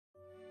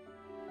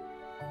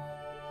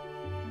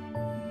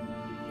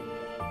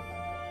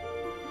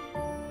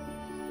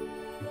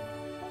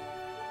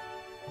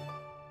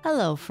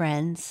Hello,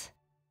 friends,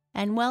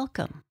 and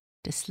welcome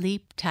to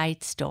Sleep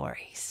Tight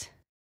Stories,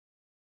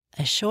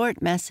 a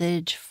short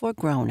message for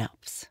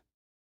grown-ups.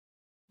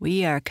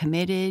 We are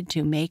committed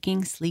to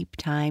making sleep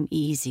time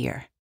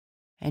easier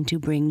and to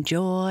bring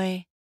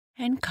joy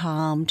and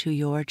calm to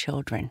your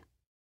children.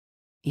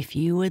 If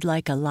you would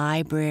like a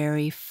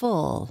library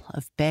full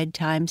of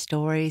bedtime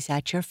stories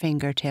at your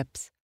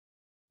fingertips,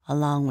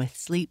 along with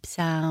sleep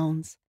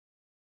sounds,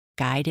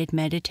 guided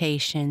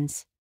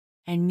meditations,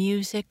 and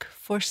music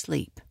for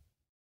sleep,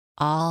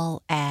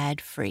 all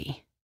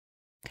ad-free,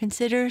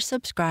 consider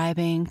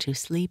subscribing to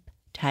Sleep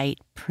Tight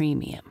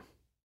Premium.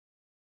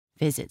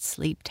 Visit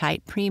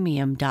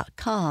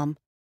sleeptightpremium.com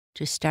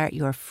to start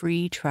your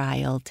free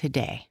trial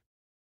today.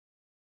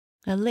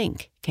 A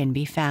link can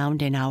be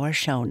found in our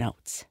show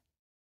notes.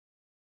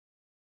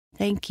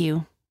 Thank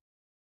you.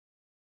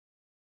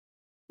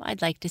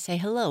 I'd like to say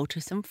hello to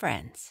some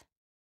friends.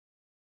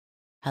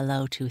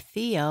 Hello to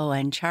Theo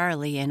and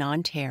Charlie in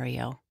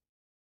Ontario.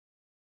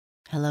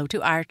 Hello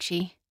to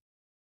Archie.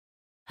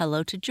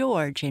 Hello to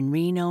George in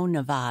Reno,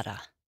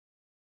 Nevada.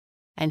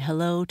 And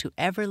hello to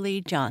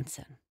Everly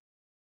Johnson.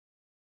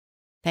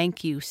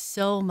 Thank you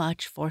so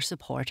much for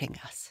supporting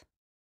us.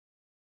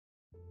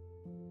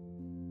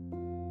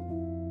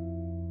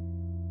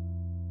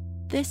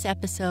 This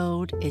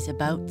episode is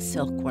about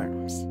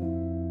silkworms.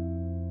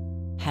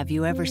 Have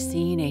you ever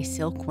seen a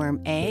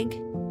silkworm egg?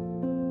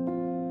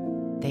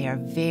 They are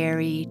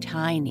very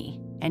tiny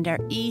and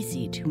are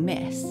easy to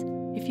miss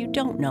if you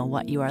don't know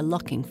what you are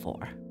looking for.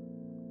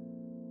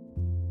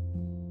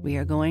 We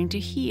are going to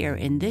hear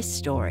in this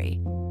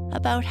story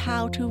about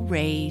how to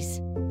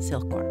raise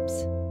silkworms.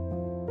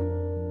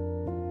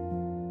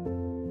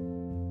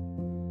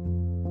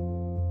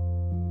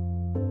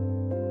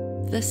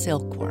 The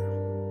silkworm.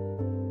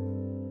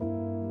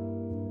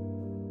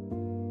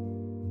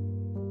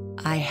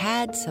 I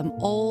had some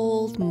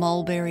old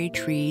mulberry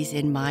trees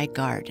in my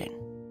garden.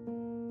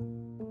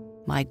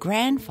 My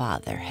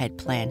grandfather had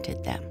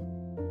planted them.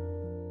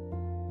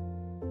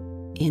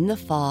 In the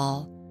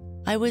fall,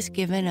 I was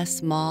given a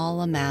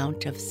small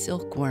amount of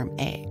silkworm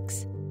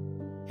eggs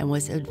and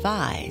was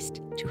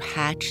advised to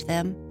hatch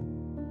them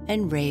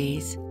and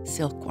raise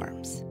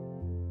silkworms.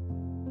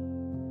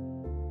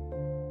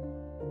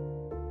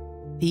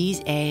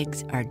 These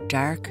eggs are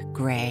dark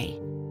gray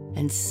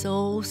and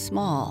so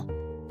small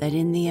that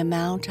in the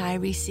amount I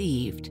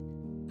received,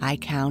 I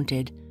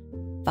counted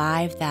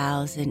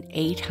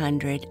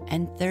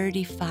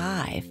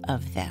 5,835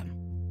 of them.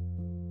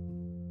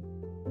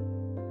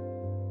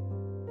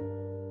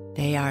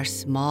 They are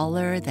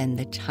smaller than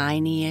the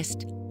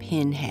tiniest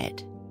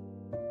pinhead.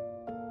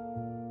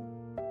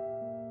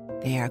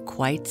 They are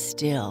quite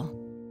still,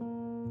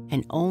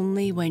 and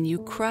only when you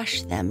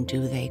crush them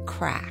do they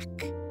crack.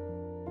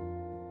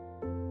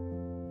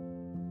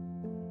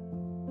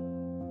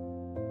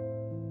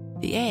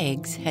 The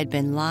eggs had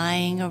been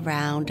lying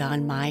around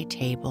on my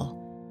table,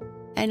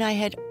 and I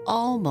had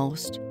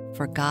almost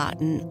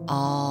forgotten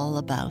all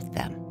about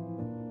them.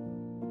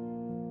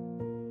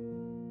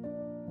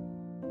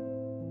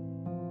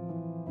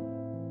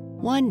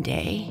 One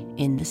day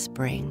in the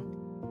spring,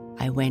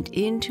 I went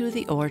into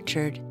the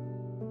orchard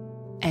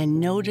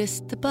and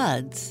noticed the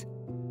buds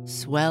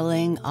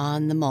swelling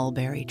on the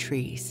mulberry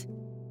trees,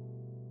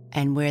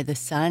 and where the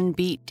sun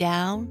beat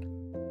down,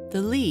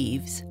 the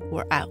leaves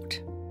were out.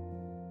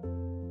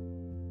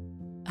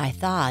 I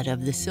thought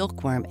of the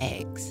silkworm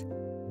eggs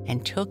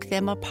and took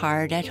them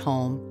apart at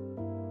home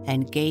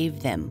and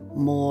gave them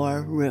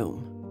more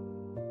room.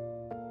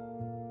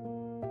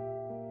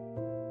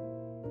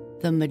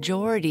 The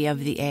majority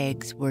of the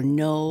eggs were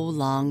no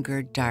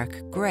longer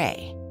dark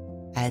gray,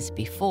 as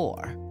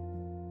before,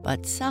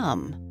 but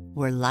some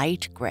were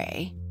light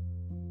gray,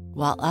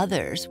 while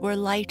others were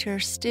lighter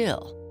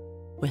still,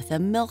 with a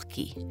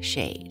milky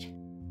shade.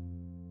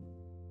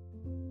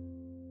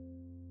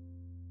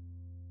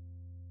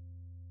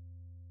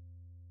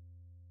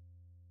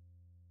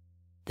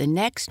 The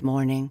next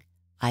morning,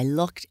 I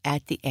looked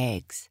at the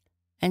eggs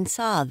and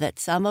saw that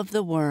some of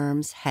the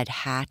worms had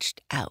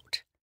hatched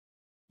out,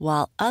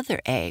 while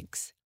other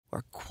eggs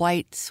were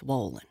quite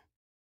swollen.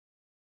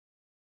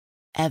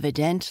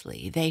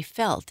 Evidently, they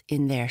felt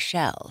in their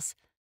shells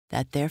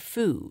that their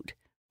food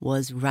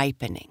was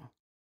ripening.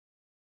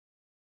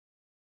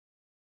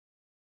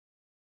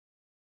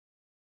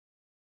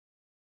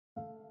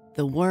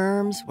 The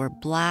worms were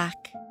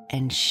black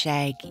and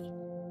shaggy,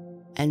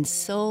 and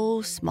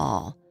so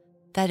small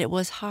that it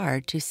was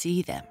hard to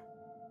see them.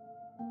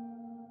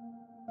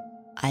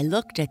 I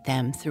looked at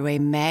them through a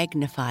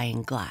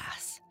magnifying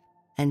glass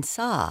and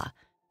saw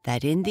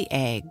that in the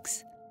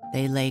eggs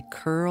they lay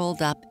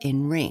curled up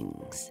in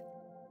rings,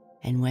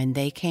 and when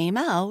they came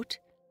out,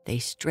 they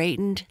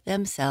straightened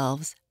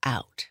themselves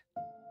out.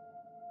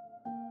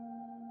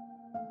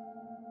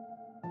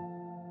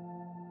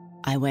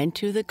 I went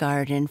to the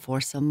garden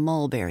for some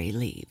mulberry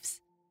leaves.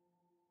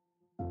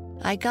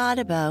 I got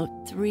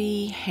about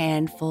 3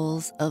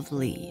 handfuls of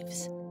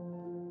leaves,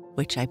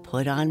 which I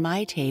put on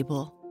my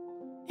table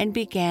and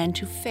began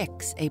to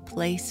fix a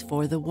place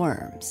for the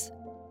worms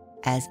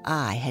as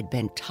I had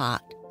been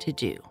taught to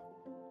do.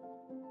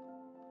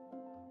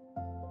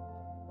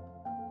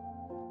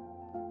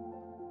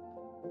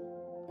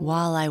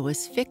 While I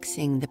was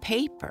fixing the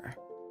paper,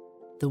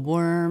 the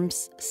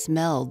worms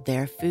smelled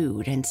their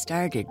food and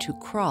started to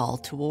crawl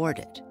toward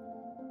it.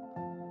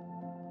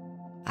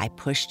 I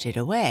pushed it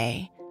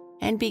away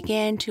and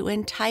began to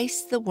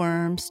entice the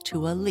worms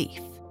to a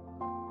leaf,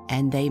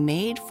 and they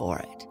made for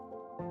it,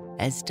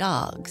 as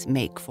dogs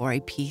make for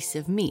a piece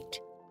of meat,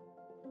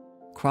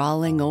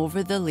 crawling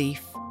over the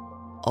leaf,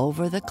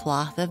 over the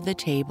cloth of the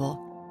table,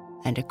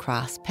 and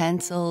across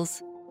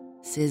pencils,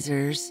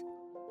 scissors,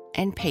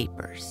 and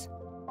papers.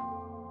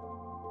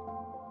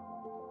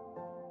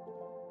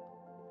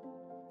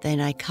 Then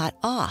I cut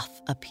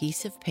off a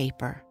piece of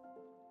paper,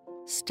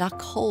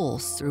 stuck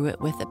holes through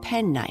it with a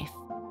penknife,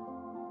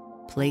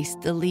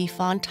 placed the leaf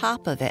on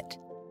top of it,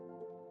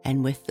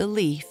 and with the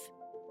leaf,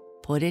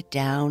 put it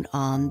down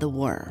on the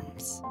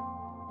worms.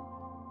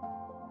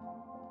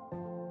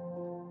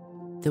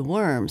 The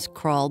worms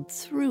crawled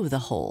through the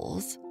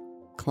holes,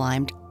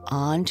 climbed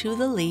onto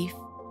the leaf,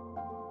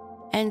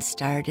 and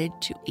started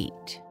to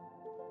eat.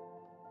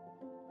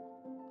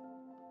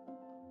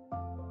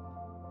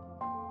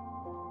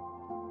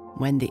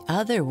 When the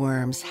other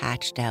worms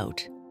hatched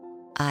out,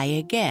 I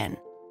again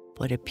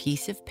put a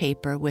piece of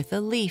paper with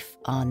a leaf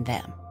on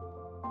them,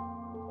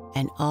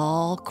 and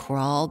all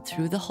crawled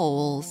through the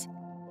holes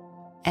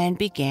and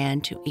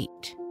began to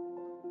eat.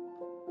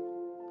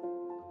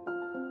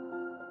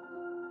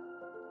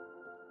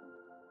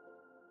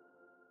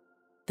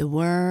 The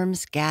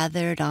worms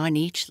gathered on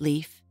each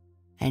leaf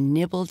and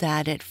nibbled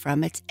at it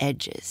from its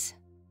edges.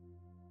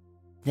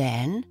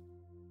 Then,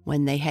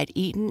 when they had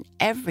eaten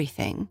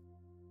everything,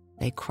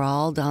 they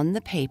crawled on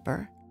the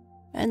paper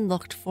and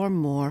looked for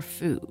more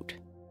food.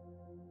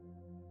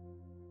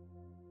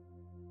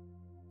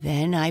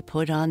 Then I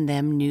put on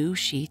them new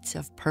sheets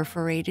of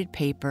perforated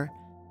paper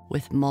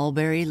with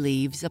mulberry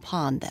leaves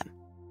upon them,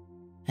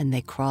 and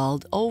they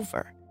crawled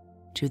over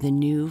to the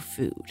new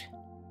food.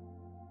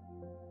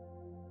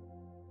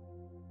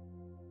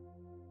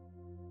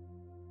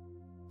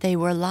 They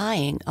were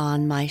lying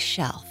on my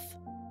shelf,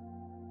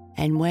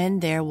 and when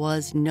there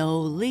was no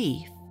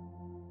leaf,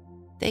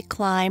 they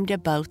climbed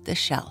about the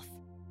shelf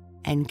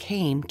and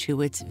came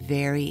to its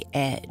very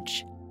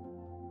edge.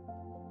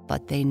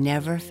 But they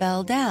never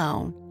fell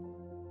down,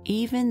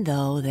 even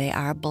though they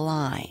are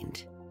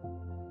blind.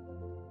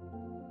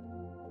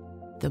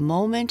 The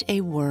moment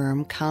a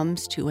worm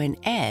comes to an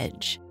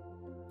edge,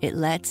 it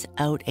lets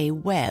out a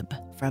web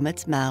from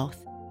its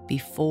mouth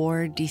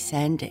before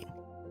descending,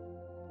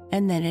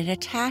 and then it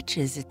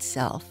attaches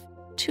itself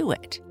to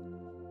it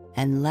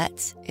and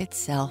lets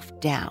itself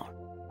down.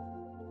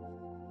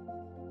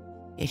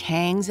 It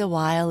hangs a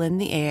while in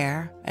the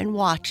air and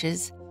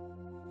watches,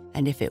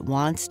 and if it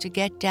wants to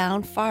get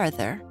down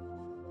farther,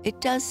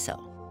 it does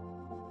so.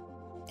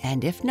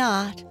 And if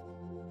not,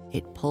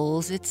 it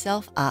pulls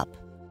itself up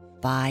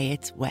by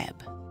its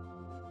web.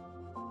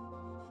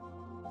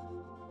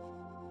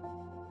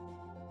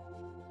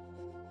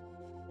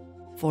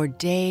 For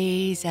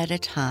days at a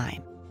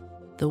time,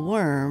 the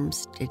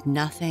worms did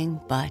nothing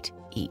but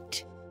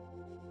eat.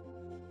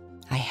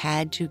 I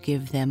had to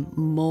give them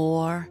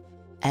more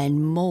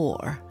and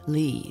more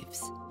leaves.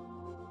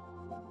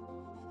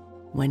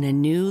 When a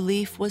new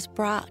leaf was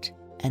brought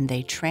and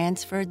they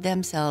transferred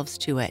themselves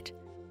to it,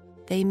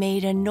 they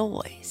made a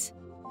noise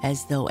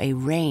as though a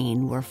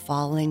rain were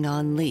falling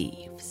on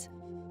leaves.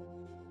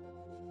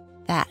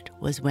 That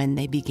was when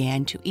they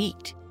began to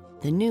eat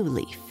the new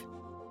leaf.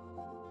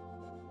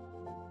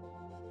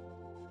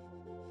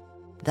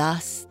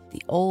 Thus,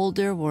 the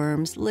older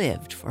worms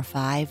lived for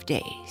 5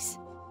 days.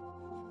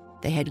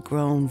 They had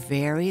grown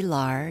very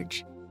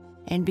large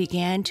and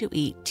began to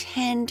eat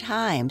 10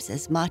 times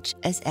as much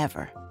as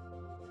ever.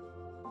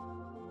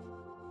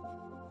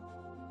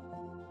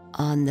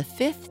 On the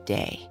 5th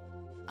day,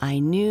 I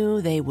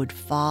knew they would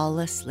fall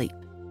asleep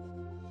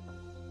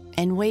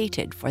and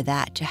waited for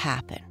that to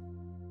happen.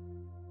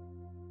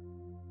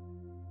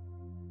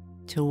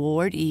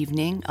 Toward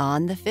evening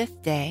on the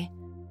 5th day,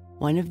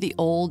 one of the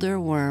older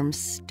worms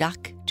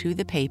stuck to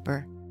the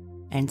paper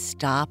and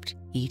stopped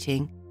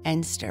eating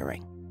and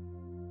stirring.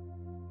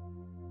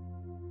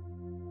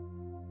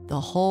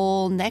 The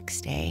whole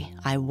next day,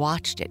 I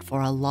watched it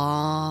for a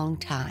long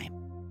time.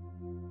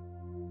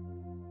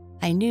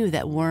 I knew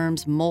that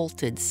worms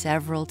molted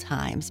several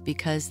times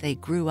because they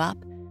grew up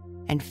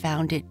and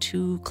found it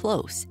too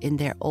close in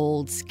their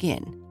old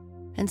skin,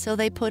 and so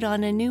they put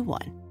on a new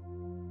one.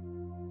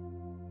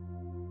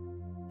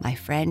 My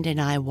friend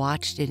and I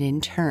watched it in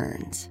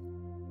turns.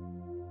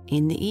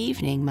 In the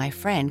evening, my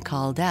friend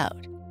called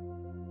out,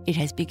 "It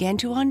has begun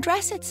to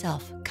undress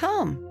itself.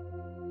 Come."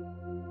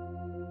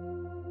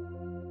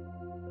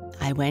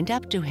 I went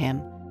up to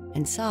him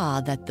and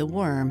saw that the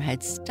worm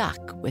had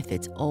stuck with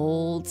its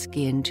old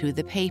skin to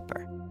the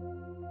paper,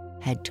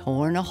 had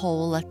torn a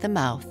hole at the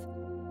mouth,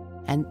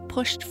 and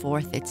pushed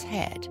forth its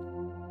head,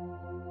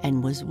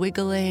 and was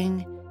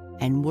wiggling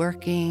and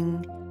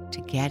working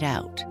to get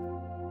out.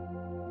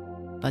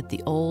 but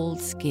the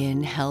old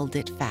skin held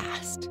it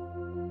fast.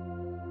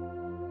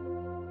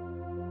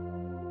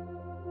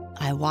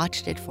 I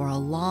watched it for a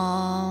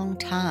long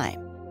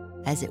time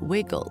as it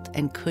wiggled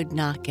and could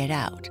not get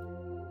out,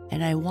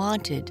 and I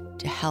wanted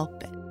to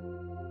help it.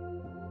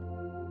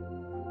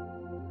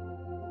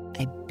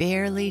 I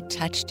barely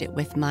touched it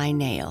with my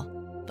nail,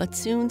 but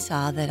soon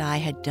saw that I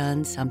had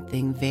done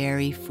something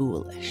very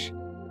foolish.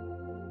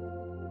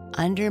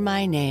 Under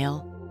my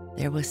nail,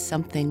 there was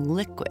something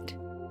liquid,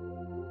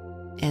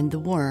 and the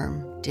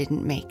worm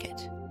didn't make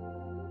it.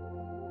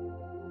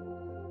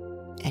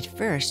 At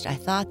first, I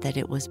thought that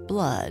it was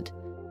blood,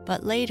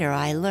 but later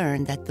I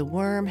learned that the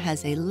worm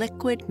has a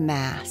liquid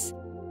mass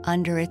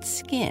under its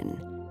skin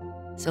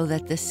so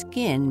that the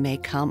skin may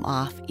come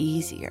off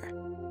easier.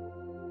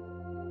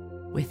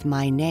 With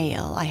my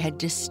nail, I had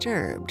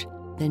disturbed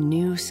the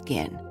new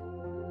skin,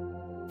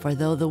 for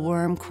though the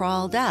worm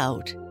crawled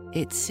out,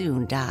 it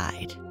soon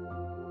died.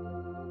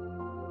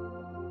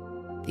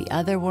 The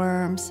other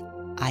worms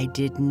I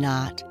did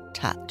not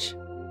touch.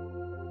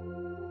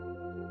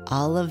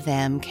 All of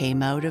them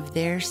came out of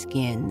their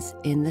skins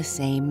in the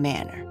same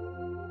manner.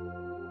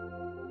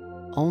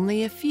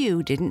 Only a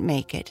few didn't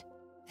make it,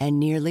 and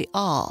nearly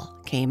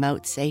all came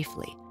out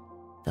safely,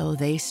 though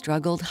they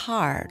struggled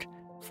hard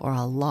for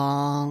a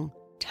long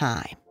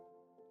time.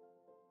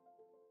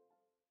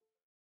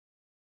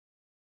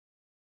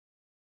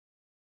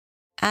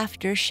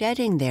 After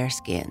shedding their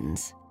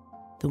skins,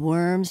 the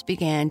worms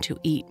began to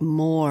eat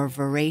more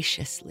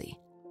voraciously,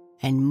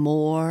 and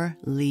more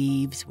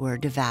leaves were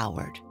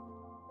devoured.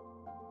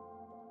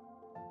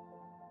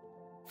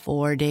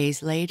 4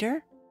 days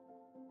later,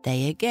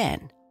 they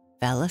again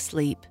fell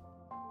asleep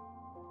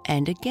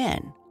and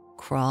again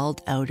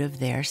crawled out of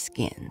their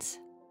skins.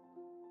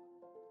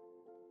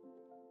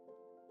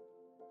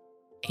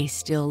 A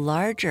still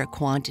larger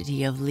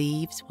quantity of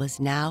leaves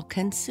was now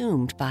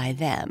consumed by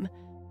them,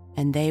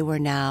 and they were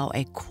now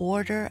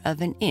 1/4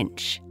 of an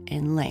inch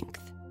in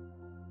length.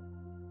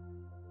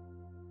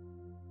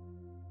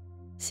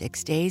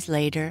 6 days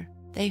later,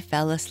 they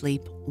fell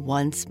asleep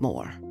once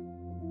more,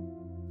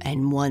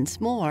 and once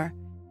more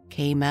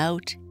came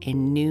out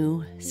in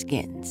new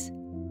skins,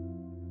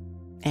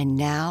 and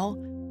now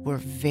were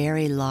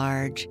very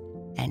large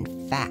and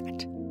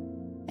fat,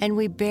 and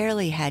we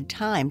barely had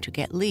time to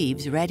get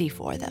leaves ready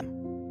for them.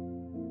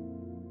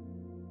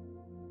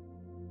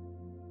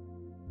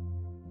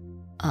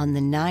 On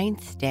the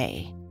 9th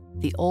day,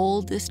 the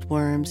oldest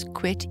worms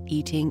quit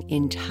eating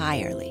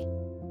entirely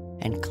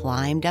and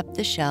climbed up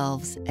the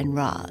shelves and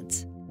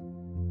rods.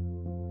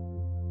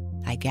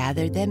 I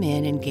gathered them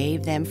in and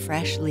gave them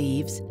fresh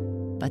leaves,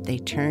 but they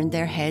turned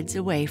their heads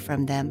away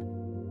from them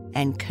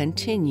and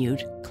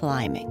continued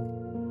climbing.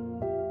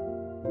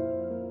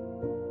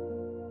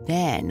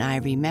 Then I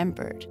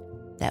remembered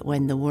that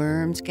when the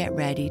worms get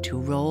ready to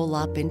roll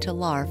up into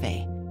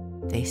larvae,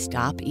 they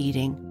stop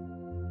eating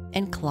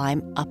and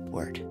climb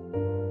upward.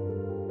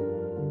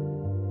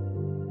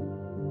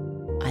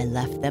 I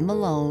left them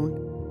alone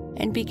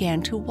and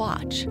began to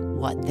watch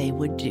what they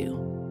would do.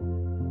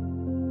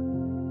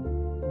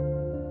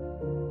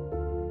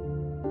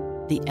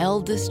 The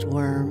eldest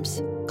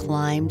worms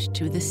climbed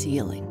to the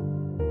ceiling,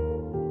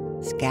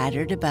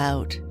 scattered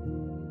about,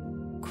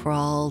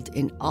 crawled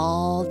in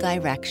all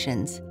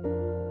directions,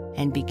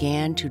 and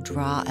began to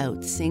draw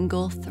out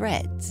single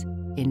threads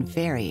in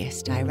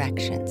various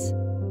directions.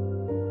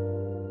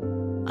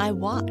 I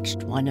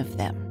watched one of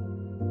them.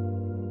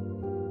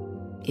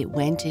 It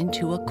went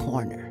into a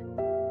corner,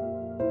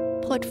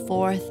 put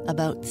forth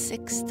about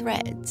 6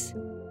 threads,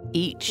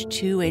 each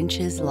 2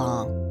 inches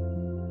long,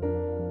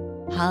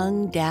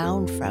 hung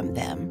down from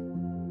them,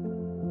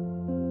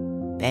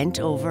 bent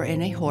over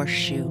in a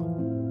horseshoe,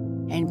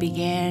 and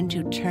began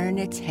to turn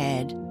its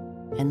head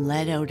and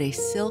let out a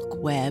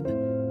silk web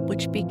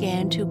which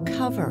began to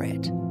cover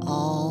it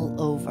all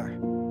over.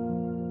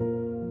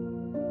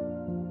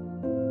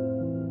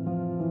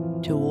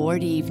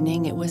 Toward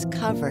evening, it was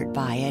covered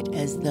by it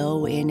as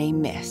though in a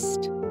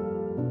mist.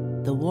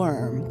 The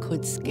worm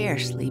could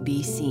scarcely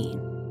be seen.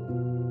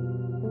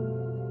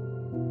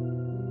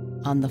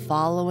 On the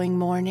following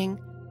morning,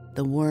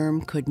 the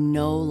worm could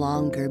no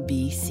longer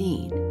be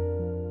seen.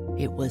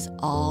 It was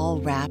all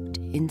wrapped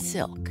in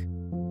silk,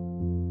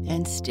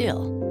 and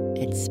still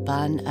it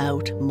spun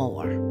out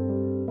more.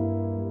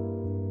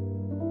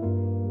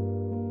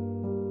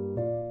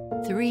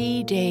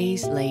 3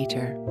 days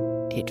later,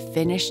 it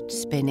finished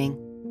spinning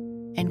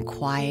and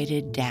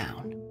quieted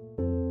down.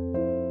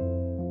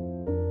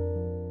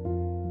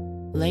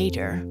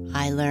 Later,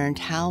 I learned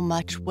how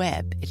much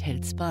web it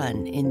had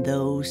spun in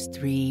those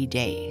 3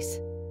 days.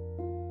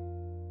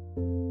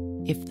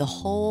 If the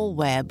whole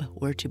web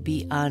were to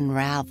be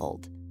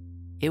unraveled,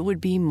 it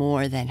would be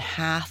more than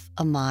 1/2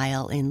 a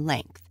mile in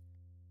length,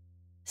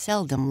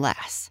 seldom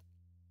less.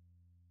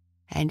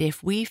 And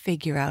if we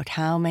figure out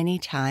how many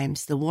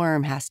times the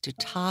worm has to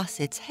toss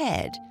its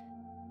head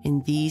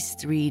in these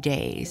 3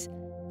 days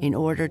in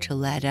order to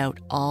let out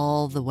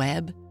all the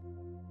web,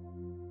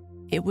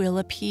 it will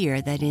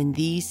appear that in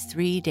these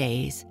 3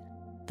 days,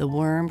 the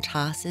worm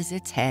tosses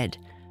its head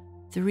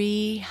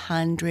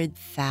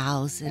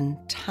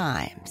 300,000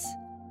 times.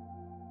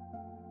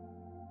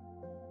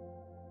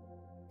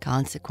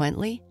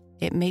 Consequently,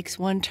 it makes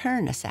one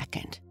turn a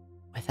second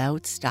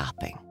without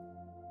stopping.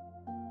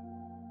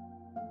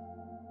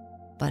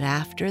 But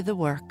after the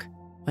work,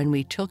 when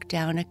we took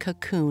down a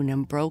cocoon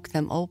and broke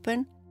them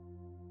open,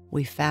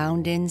 we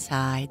found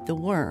inside the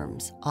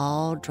worms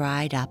all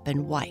dried up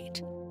and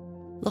white,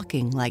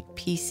 looking like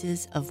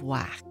pieces of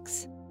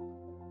wax.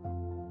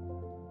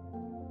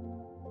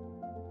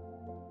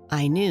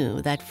 I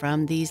knew that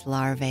from these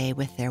larvae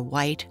with their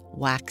white,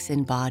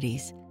 waxen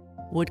bodies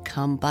would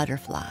come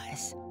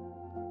butterflies.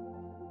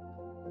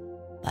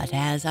 But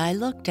as I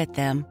looked at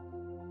them,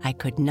 I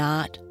could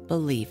not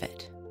believe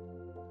it.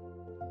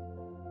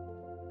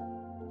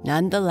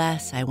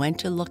 Nonetheless, I went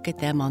to look at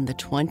them on the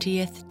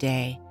 20th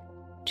day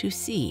to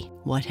see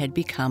what had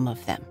become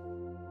of them.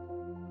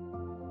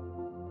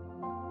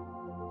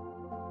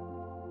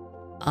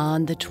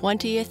 On the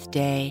 20th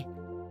day,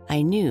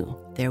 I knew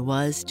there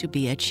was to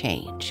be a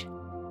change.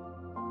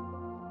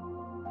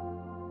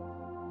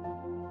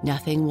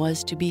 Nothing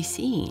was to be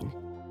seen,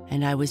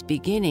 and I was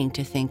beginning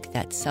to think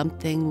that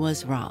something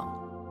was wrong,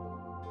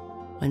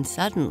 when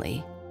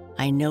suddenly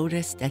I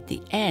noticed that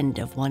the end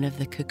of one of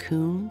the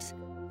cocoons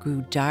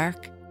grew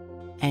dark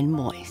and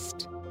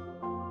moist.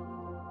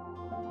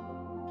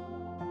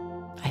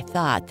 I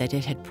thought that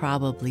it had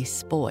probably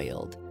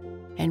spoiled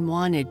and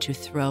wanted to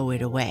throw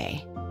it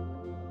away.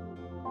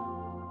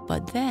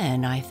 But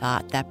then I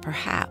thought that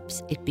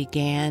perhaps it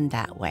began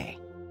that way,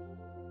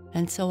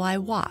 and so I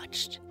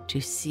watched to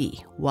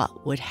see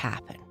what would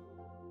happen.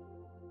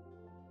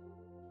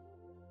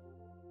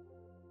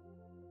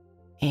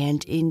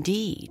 And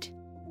indeed,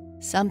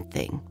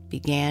 something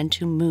began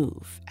to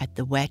move at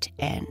the wet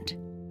end.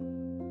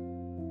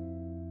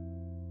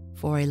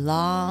 For a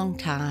long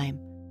time,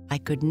 I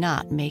could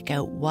not make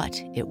out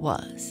what it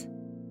was.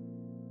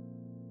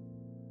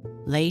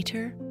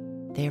 Later,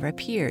 there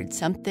appeared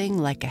something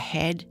like a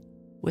head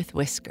with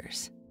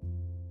whiskers.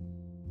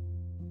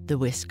 The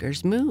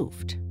whiskers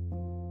moved.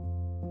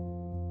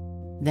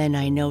 Then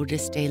I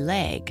noticed a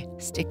leg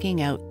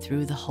sticking out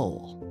through the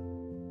hole.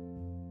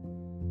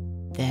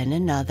 Then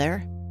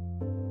another,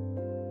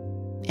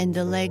 and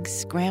the legs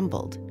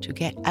scrambled to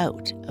get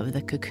out of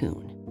the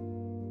cocoon.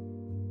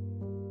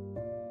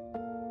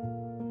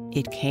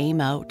 It came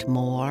out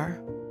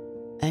more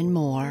and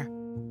more,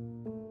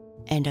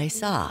 and I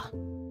saw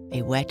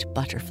a wet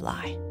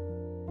butterfly.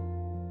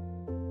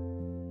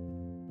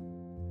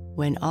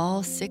 When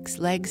all 6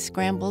 legs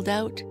scrambled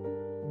out,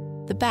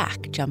 the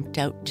back jumped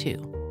out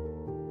too,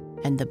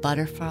 and the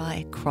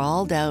butterfly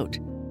crawled out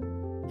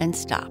and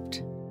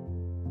stopped.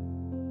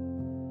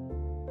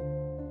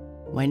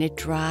 When it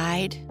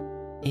dried,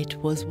 it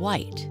was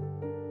white.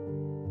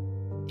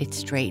 It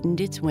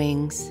straightened its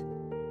wings,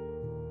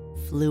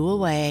 flew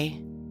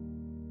away,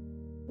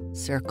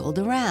 circled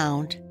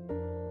around,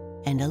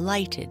 and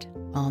alighted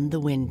on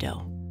the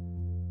window.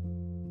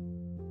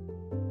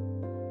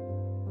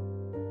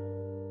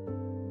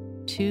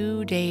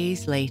 Two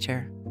days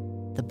later,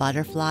 the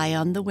butterfly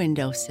on the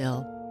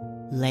windowsill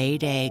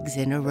laid eggs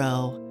in a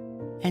row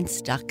and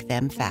stuck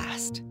them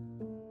fast.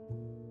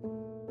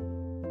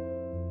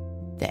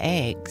 The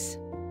eggs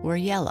were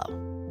yellow.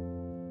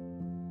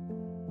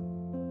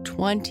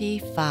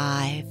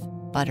 25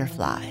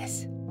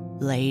 butterflies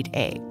laid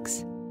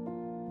eggs.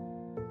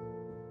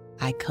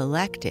 I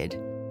collected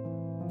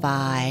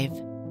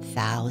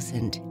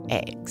 5,000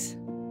 eggs.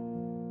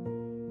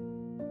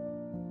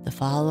 The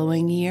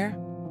following year,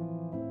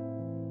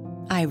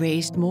 I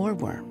raised more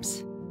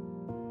worms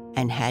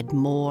and had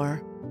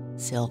more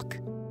silk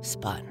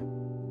spun.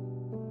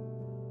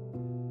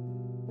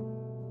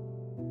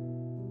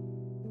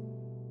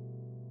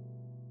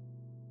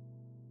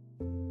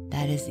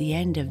 That is the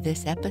end of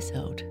this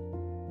episode.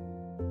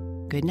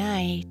 Good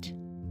night.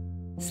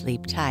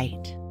 Sleep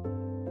tight.